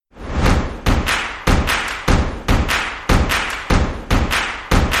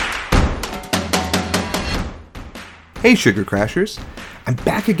Hey Sugar Crashers! I'm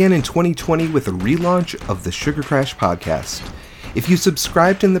back again in 2020 with a relaunch of the Sugar Crash podcast. If you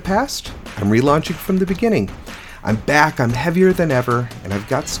subscribed in the past, I'm relaunching from the beginning. I'm back, I'm heavier than ever, and I've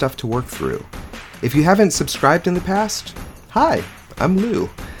got stuff to work through. If you haven't subscribed in the past, hi, I'm Lou.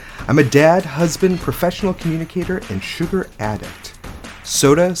 I'm a dad, husband, professional communicator, and sugar addict.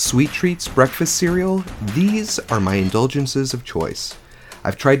 Soda, sweet treats, breakfast cereal, these are my indulgences of choice.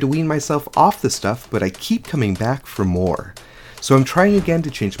 I've tried to wean myself off the stuff, but I keep coming back for more. So I'm trying again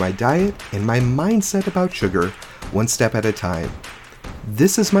to change my diet and my mindset about sugar one step at a time.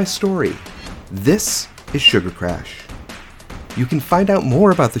 This is my story. This is Sugar Crash. You can find out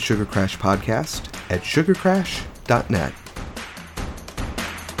more about the Sugar Crash podcast at sugarcrash.net.